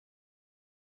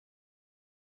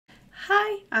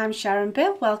Hi, I'm Sharon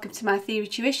Bill. Welcome to my Theory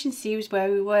Tuition series where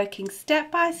we're working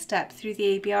step by step through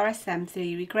the ABRSM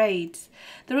Theory Grades.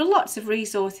 There are lots of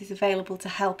resources available to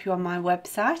help you on my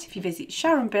website. If you visit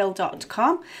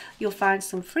sharonbill.com, you'll find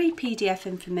some free PDF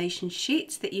information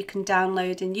sheets that you can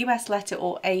download in US letter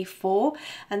or A4,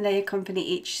 and they accompany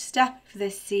each step of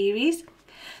this series.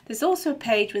 There's also a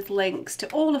page with links to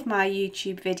all of my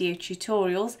YouTube video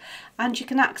tutorials, and you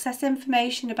can access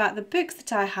information about the books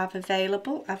that I have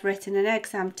available. I've written an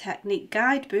exam technique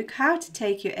guidebook, How to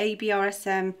Take Your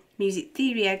ABRSM Music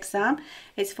Theory Exam.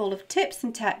 It's full of tips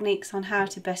and techniques on how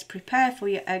to best prepare for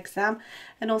your exam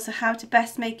and also how to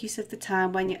best make use of the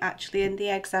time when you're actually in the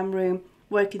exam room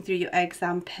working through your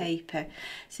exam paper.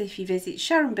 So if you visit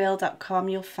sharonbill.com,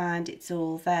 you'll find it's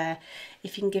all there.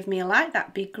 If you can give me a like,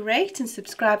 that'd be great, and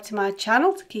subscribe to my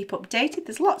channel to keep updated.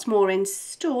 There's lots more in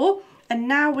store. And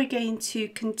now we're going to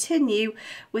continue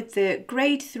with the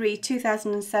Grade 3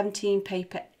 2017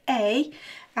 paper A,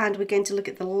 and we're going to look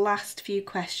at the last few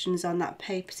questions on that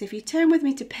paper. So if you turn with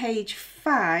me to page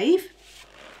 5,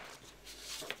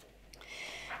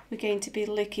 we're going to be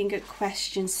looking at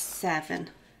question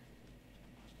 7.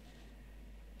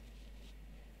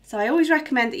 So I always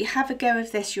recommend that you have a go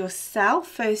of this yourself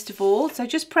first of all. So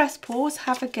just press pause,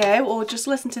 have a go, or just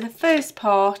listen to the first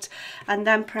part and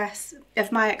then press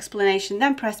of my explanation,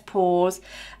 then press pause,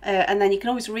 and then you can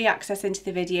always re-access into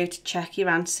the video to check your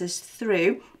answers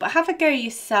through. But have a go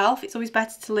yourself. It's always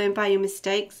better to learn by your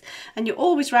mistakes, and you're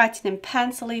always writing in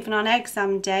pencil, even on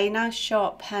exam day. Nice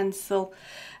sharp pencil,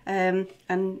 and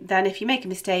then if you make a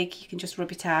mistake, you can just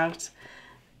rub it out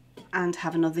and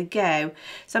have another go.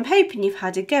 So I'm hoping you've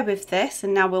had a go with this,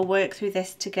 and now we'll work through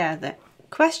this together.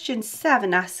 Question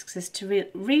 7 asks us to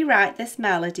rewrite this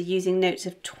melody using notes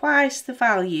of twice the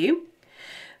value,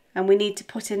 and we need to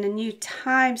put in a new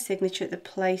time signature at the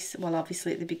place, well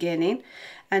obviously at the beginning,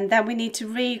 and then we need to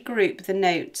regroup the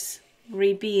notes,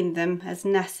 rebeam them as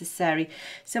necessary.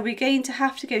 So we're going to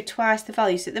have to go twice the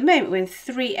value. So at the moment we're in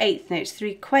 3/8 notes,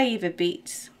 3 quaver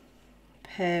beats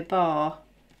per bar.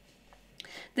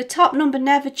 The top number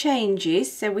never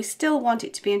changes, so we still want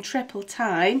it to be in triple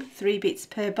time, 3 beats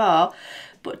per bar,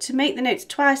 but to make the notes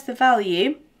twice the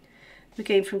value, we're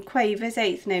going from quavers,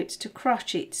 1/8 notes, to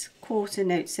crotchets, quarter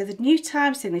notes. So the new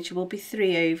time signature will be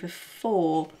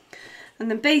 3/4. And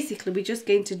then basically we're just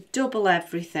going to double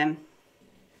everything.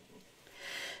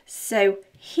 So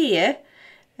here,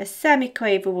 a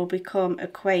semiquaver will become a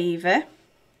quaver,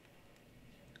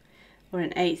 or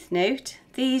an 1/8 note.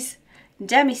 These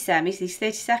demi-semis, these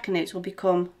 32nd notes, will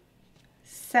become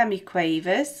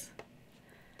semiquavers,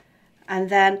 and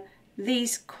then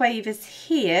these quavers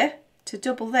here, to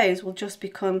double those, will just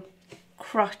become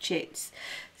crotchets.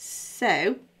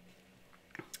 So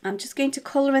I'm just going to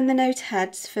colour in the note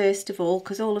heads first of all,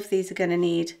 because all of these are going to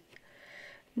need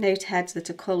note heads that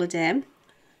are coloured in.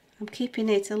 I'm keeping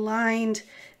it aligned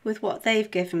with what they've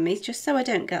given me, just so I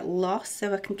don't get lost,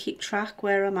 so I can keep track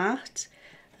where I'm at,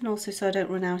 and also so I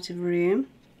don't run out of room.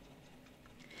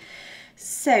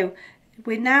 So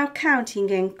we're now counting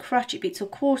in crotchet beats or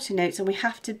quarter notes, and we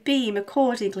have to beam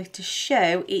accordingly to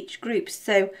show each group.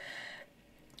 So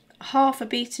 1/2 a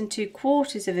beat and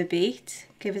 2/4 of a beat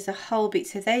give us a whole beat,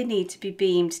 so they need to be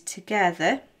beamed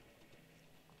together.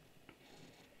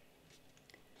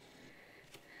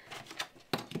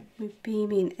 We're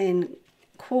beaming in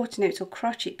quarter notes or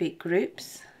crotchet beat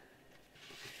groups,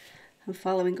 and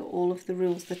following all of the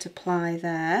rules that apply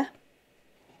there.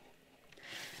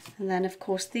 And then of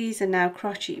course these are now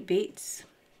crotchet beats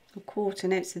or quarter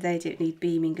notes, so they don't need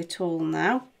beaming at all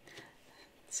now.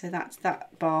 So that's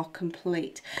that bar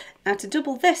complete. Now to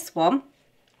double this one,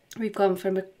 we've gone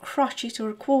from a crotchet or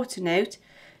a quarter note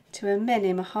to a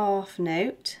minim, a 1/2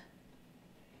 note.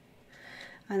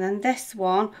 And then this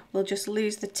one will just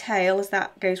lose the tail, as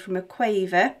that goes from a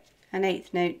quaver, an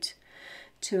 1/8 note,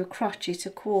 to a crotchet, a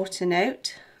quarter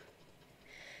note.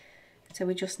 So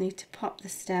we just need to pop the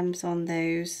stems on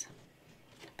those,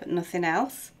 but nothing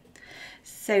else.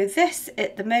 So this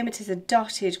at the moment is a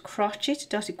dotted crotchet, a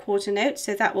dotted quarter note,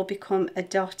 so that will become a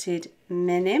dotted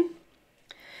minim,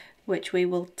 which we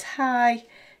will tie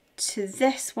to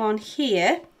this one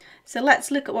here. So let's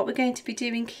look at what we're going to be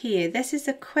doing here. This is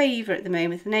a quaver at the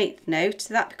moment, an 1/8 note,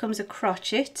 so that becomes a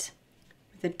crotchet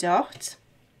with a dot.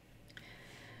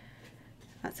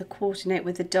 That's a quarter note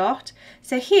with a dot.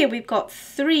 So here we've got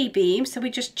 3 beams, so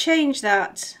we just change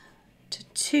that to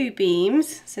 2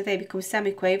 beams, so they become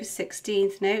semiquavers,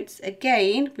 16th notes.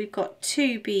 Again, we've got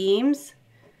 2 beams,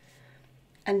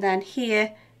 and then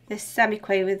here this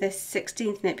semiquaver, this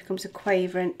 16th note, becomes a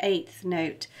quaver, an 1/8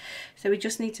 note. So we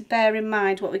just need to bear in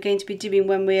mind what we're going to be doing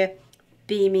when we're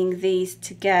beaming these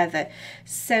together.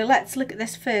 So let's look at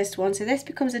this first one. So this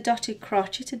becomes a dotted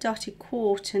crotchet, a dotted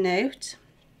quarter note.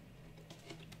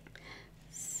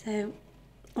 So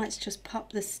let's just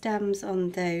pop the stems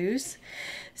on those.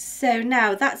 So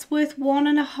now that's worth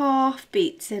 1.5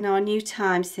 beats in our new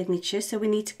time signature, so we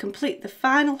need to complete the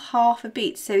final half a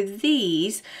beat. So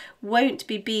these won't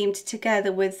be beamed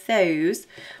together with those,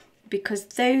 because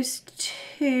those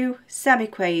two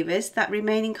semiquavers, that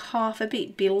remaining half a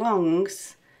beat,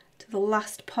 belongs to the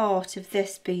last part of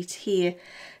this beat here.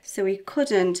 So we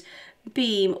couldn't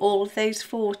beam all of those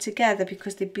 4 together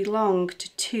because they belong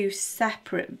to 2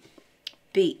 separate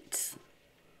beats.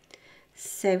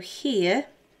 So here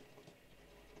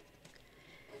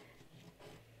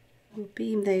we'll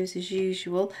beam those as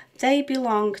usual. They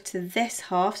belong to this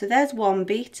half, so there's 1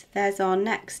 beat, there's our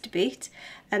next beat,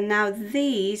 and now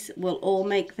these will all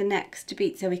make the next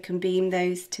beat, so we can beam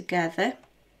those together.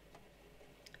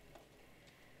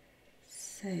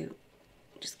 So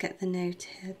just get the note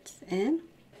heads in.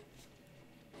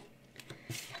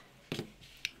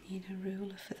 Need a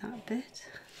ruler for that bit.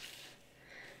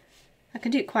 I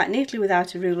can do it quite neatly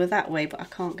without a ruler that way, but I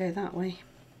can't go that way.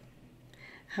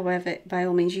 However, by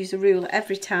all means use a ruler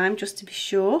every time just to be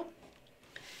sure.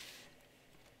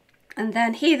 And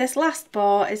then here, this last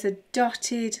bar is a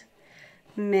dotted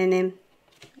minim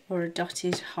or a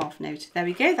dotted half note. There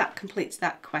we go, that completes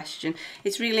that question.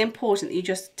 It's really important that you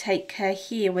just take care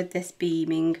here with this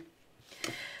beaming.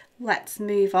 Let's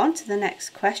move on to the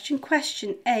next question.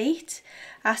 Question 8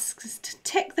 asks us to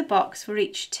tick the box for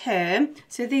each term.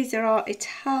 So these are our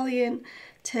Italian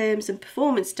terms and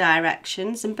performance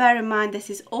directions, and bear in mind this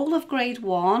is all of grade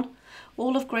 1,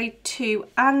 all of grade 2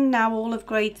 and now all of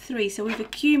grade 3, so we've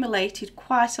accumulated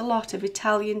quite a lot of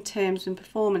Italian terms and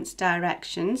performance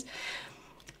directions.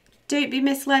 Don't be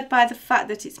misled by the fact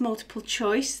that it's multiple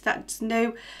choice. That's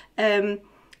no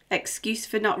excuse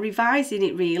for not revising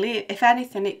it really. If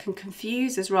anything, it can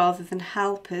confuse us rather than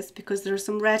help us, because there are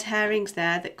some red herrings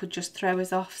there that could just throw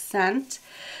us off scent.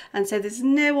 And so there's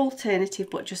no alternative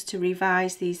but just to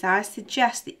revise these. I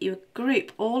suggest that you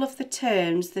group all of the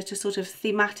terms that are sort of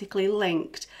thematically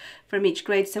linked from each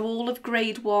grade. So all of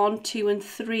grade 1, 2 and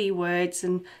 3 words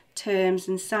and terms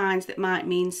and signs that might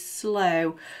mean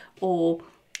slow or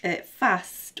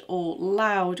fast or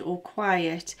loud or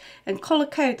quiet, and colour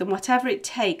code them, whatever it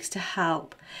takes to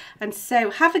help. And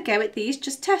so have a go at these,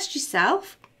 just test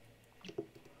yourself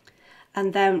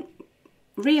and then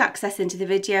re-access into the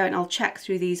video and I'll check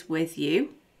through these with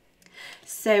you.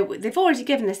 So they've already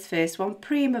given this first one.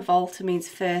 Prima volta means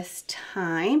first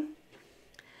time.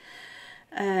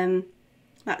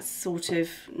 That's sort of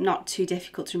not too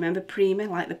difficult to remember. Prima,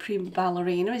 like the prima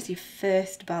ballerina, is your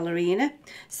first ballerina.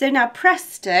 So now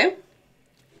presto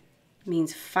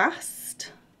means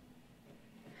fast.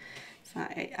 So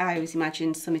I always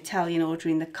imagine some Italian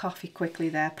ordering the coffee quickly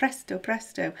there. Presto,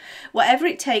 presto. Whatever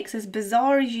it takes, as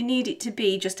bizarre as you need it to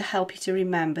be, just to help you to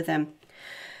remember them.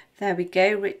 There we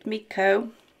go, ritmico,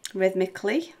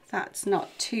 rhythmically. That's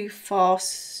not too far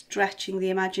stretching the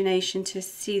imagination to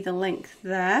see the length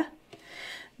there.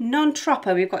 Non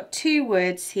troppo, we've got 2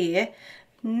 words here.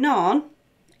 Non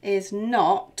is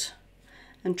not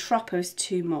and troppo is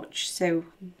too much, so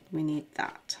we need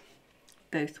that,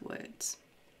 both words.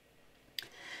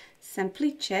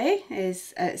 Semplice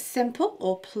is simple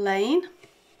or plain,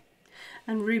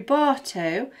 and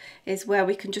rubato is where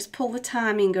we can just pull the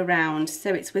timing around,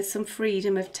 so it's with some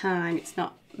freedom of time, it's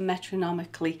not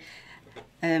metronomically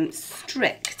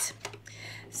strict.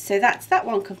 So that's that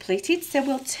one completed. So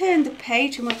we'll turn the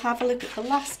page and we'll have a look at the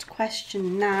last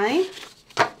question 9.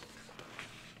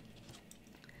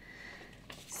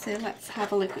 So let's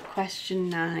have a look at question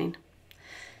 9.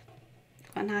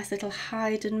 Got a nice little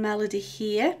Haydn melody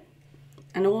here,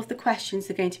 and all of the questions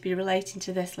are going to be relating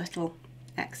to this little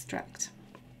extract.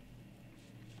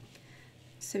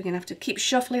 So we're going to have to keep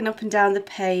shuffling up and down the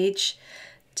page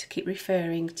to keep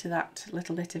referring to that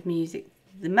little bit of music.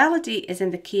 The melody is in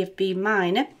the key of B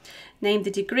minor. Name the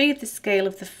degree of the scale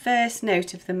of the first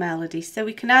note of the melody. So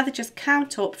we can either just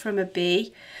count up from a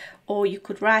B, or you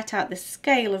could write out the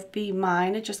scale of B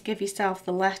minor. Just give yourself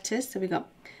the letters. So we've got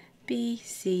B,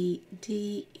 C,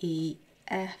 D, E,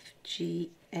 F, G,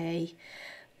 A.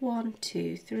 1,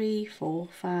 2, 3, 4,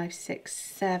 5, 6,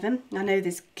 7. I know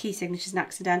there's key signatures and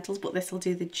accidentals, but this will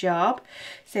do the job.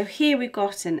 So here we've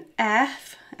got an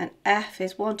F, and F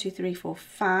is 1, 2, 3, 4,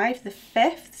 5, the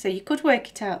 5th. So you could work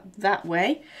it out that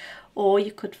way, or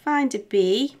you could find a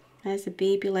B. There's a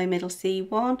B below middle C,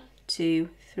 1, 2,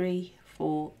 3,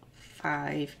 4,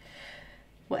 5.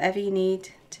 Whatever you need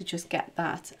to just get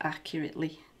that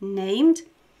accurately named.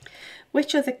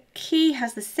 Which other key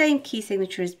has the same key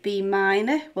signature as B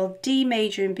minor? Well, D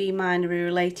major and B minor are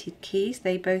related keys.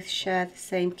 They both share the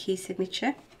same key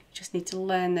signature. Just need to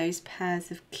learn those pairs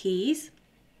of keys.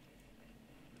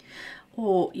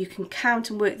 Or you can count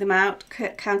and work them out,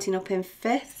 counting up in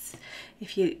fifths.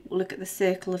 If you look at the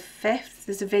circle of fifths,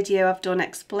 there's a video I've done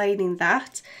explaining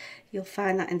that. You'll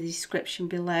find that in the description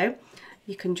below.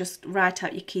 You can just write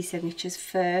out your key signatures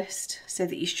first so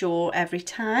that you're sure every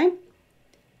time.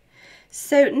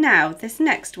 So now this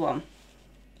next one.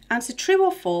 Answer true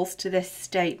or false to this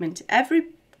statement. Every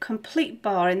complete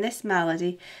bar in this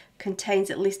melody contains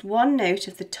at least one note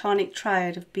of the tonic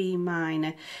triad of B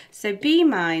minor. So B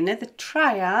minor, the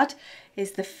triad,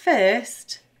 is the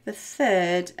first, the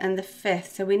third and the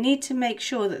fifth. So we need to make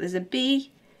sure that there's a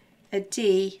B, a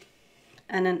D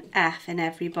and an F in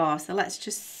every bar. So let's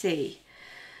just see.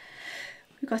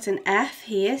 We've got an F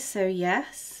here, so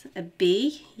yes. A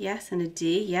B, yes, and a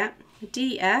D, yeah. A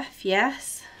D, F,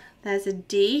 yes. There's a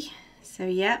D, so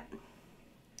yeah.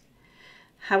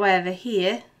 However,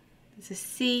 here there's a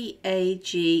C, A,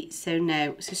 G, so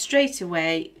no. So straight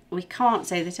away, we can't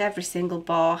say that every single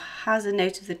bar has a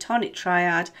note of the tonic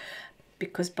triad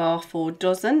because bar 4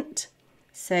 doesn't.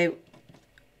 So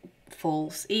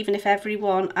false. Even if every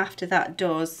one after that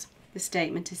does, the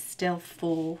statement is still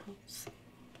false.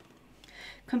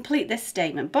 Complete this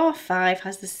statement. Bar 5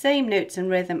 has the same notes and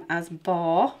rhythm as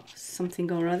bar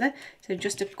something or other. So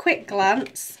just a quick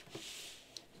glance.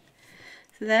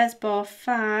 So there's bar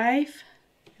 5,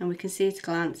 and we can see at a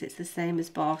glance it's the same as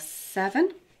bar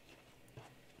 7.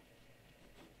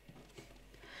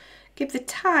 Give the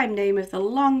time name of the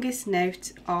longest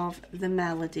note of the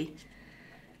melody.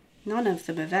 None of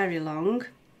them are very long.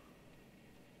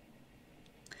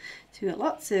 So we've got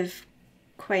lots of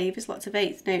quavers, lots of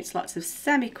eighth notes, lots of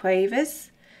semiquavers.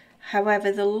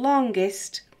 However, the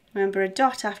longest, remember a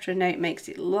dot after a note makes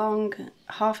it long,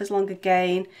 half as long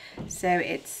again, so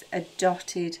it's a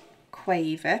dotted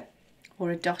quaver or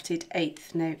a dotted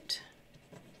eighth note.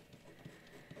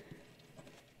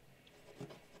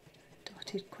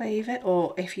 Dotted quaver,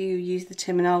 or if you use the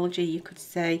terminology you could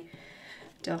say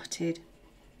dotted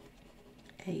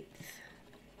eighth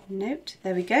note.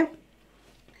 There we go.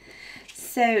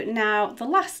 So now the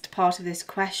last part of this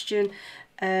question,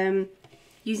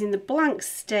 using the blank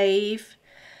stave,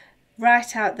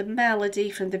 write out the melody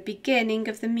from the beginning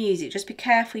of the music. Just be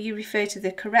careful you refer to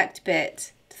the correct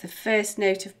bit, to the first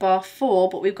note of bar 4,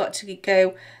 but we've got to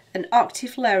go an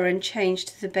octave lower and change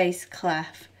to the bass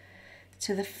clef,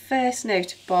 to the first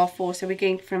note of bar 4. So we're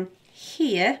going from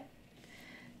here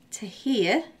to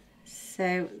here,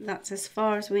 so that's as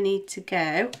far as we need to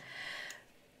go.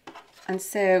 And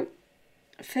so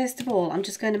first of all, I'm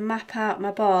just going to map out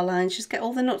my bar lines, just get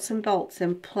all the nuts and bolts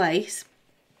in place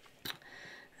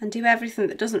and do everything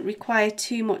that doesn't require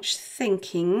too much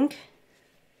thinking,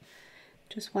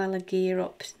 just while I gear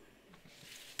up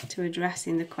to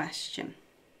addressing the question.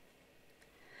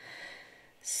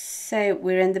 So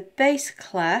we're in the bass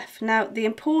clef. Now the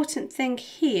important thing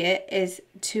here is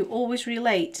to always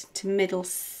relate to middle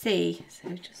C. So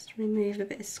just remove a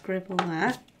bit of scribble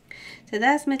there. So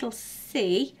there's middle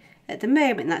C. At the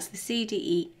moment that's the C, D,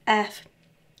 E, F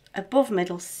above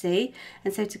middle C,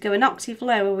 and so to go an octave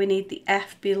lower we need the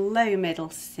F below middle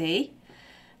C,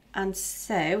 and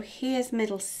so here's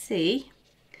middle C,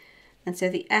 and so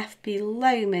the F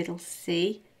below middle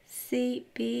C, C,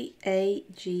 B, A,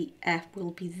 G, F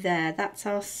will be there. That's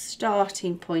our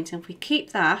starting point, and if we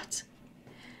keep that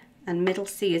and middle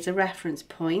C as a reference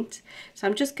point, so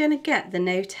I'm just going to get the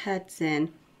note heads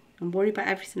in and worry about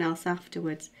everything else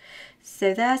afterwards.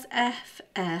 So there's F,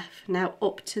 F, now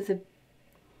up to the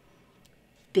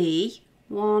B,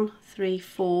 1, 3,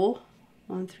 4,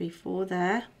 1, 3, 4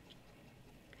 there.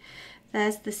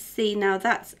 There's the C, now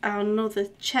that's our another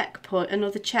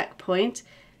checkpoint,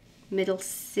 middle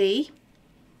C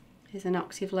is an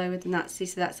octave lower than that C,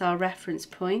 so that's our reference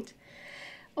point.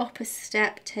 Up a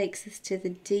step takes us to the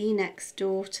D next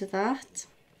door to that.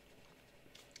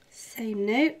 Same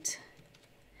note.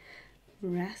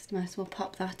 Rest, might as well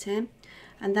pop that in,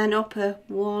 and then up a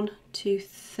 1, 2,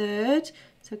 3rd,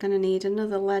 so we're going to need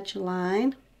another ledger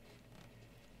line,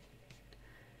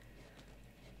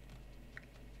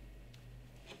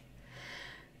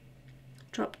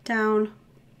 drop down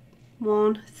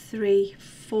 1, 3,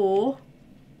 4,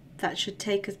 that should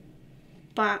take us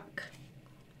back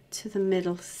to the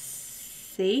middle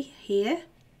C here,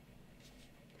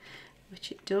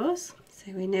 which it does,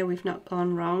 so we know we've not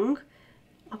gone wrong.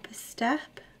 Up a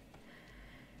step,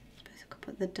 I suppose I could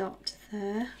put the dot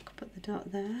there, I could put the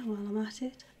dot there while I'm at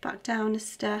it, back down a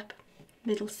step,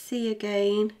 middle C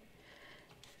again,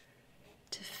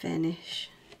 to finish.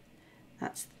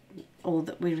 That's all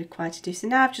that we're required to do. So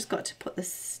now I've just got to put the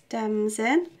stems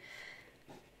in,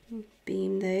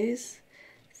 beam those.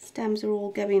 Stems are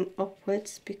all going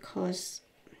upwards because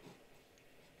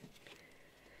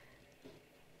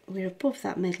we're above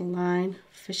that middle line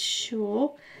for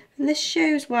sure. And this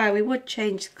shows why we would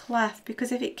change the clef,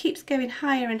 because if it keeps going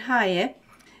higher and higher,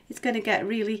 it's going to get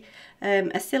really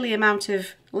a silly amount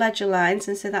of ledger lines,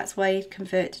 and so that's why you'd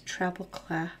convert to treble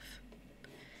clef.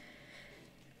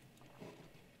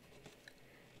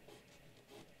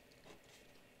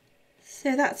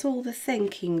 So that's all the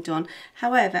thinking done.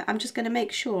 However, I'm just going to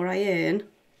make sure I earn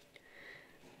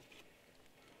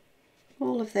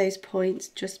all of those points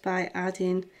just by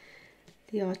adding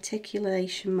the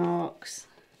articulation marks.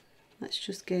 Let's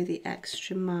just go the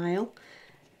extra mile.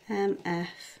 MF,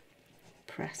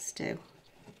 presto.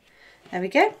 There we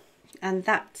go. And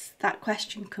that's that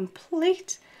question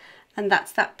complete. And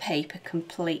that's that paper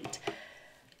complete.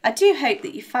 I do hope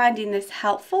that you're finding this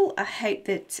helpful. I hope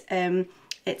that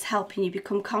it's helping you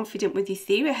become confident with your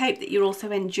theory. I hope that you're also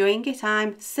enjoying it.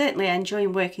 I'm certainly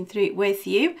enjoying working through it with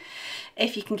you.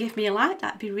 If you can give me a like,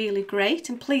 that'd be really great.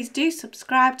 And please do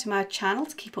subscribe to my channel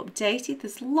to keep updated.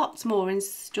 There's lots more in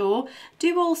store.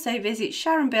 Do also visit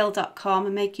sharonbill.com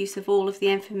and make use of all of the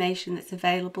information that's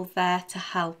available there to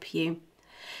help you.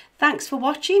 Thanks for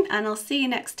watching, and I'll see you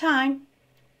next time.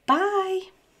 Bye.